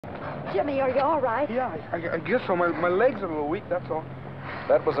Jimmy, are you all right? Yeah, I guess so. My legs are a little weak, that's all.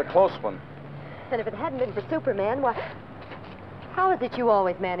 That was a close one. And if it hadn't been for Superman, why... How is it you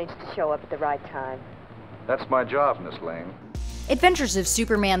always manage to show up at the right time? That's my job, Miss Lane. Adventures of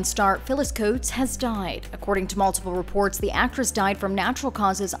Superman star Phyllis Coates has died. According to multiple reports, the actress died from natural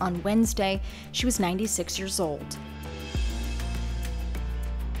causes on Wednesday. She was 96 years old.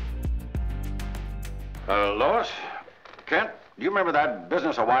 Lois? Kent, do you remember that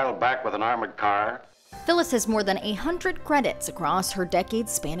business a while back with an armored car? Phyllis has more than 100 credits across her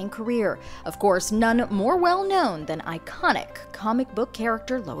decades-spanning career. Of course, none more well-known than iconic comic book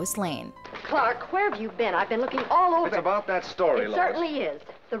character Lois Lane. Clark, where have you been? I've been looking all over. It's about that story, Lois. It certainly is.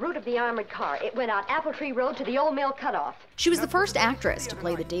 The route of the armored car. It went out Apple Tree Road to the Old Mill Cutoff. She was the first actress to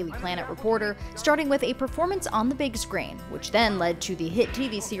play the Daily Planet reporter, starting with a performance on the big screen, which then led to the hit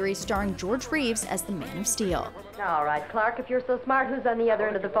TV series starring George Reeves as the Man of Steel. All right, Clark, if you're so smart, who's on the other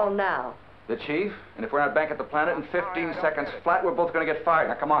end of the phone now? The chief, and if we're not back at the planet in 15 seconds flat, we're both going to get fired.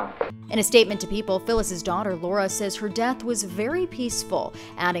 Now, come on. In a statement to People, Phyllis's daughter, Laura, says her death was very peaceful,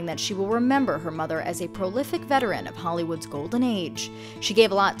 adding that she will remember her mother as a prolific veteran of Hollywood's golden age. She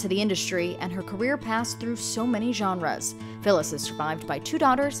gave a lot to the industry, and her career passed through so many genres. Phyllis is survived by 2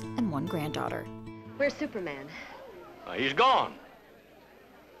 daughters and 1 granddaughter. Where's Superman? He's gone.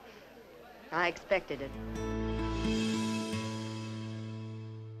 I expected it.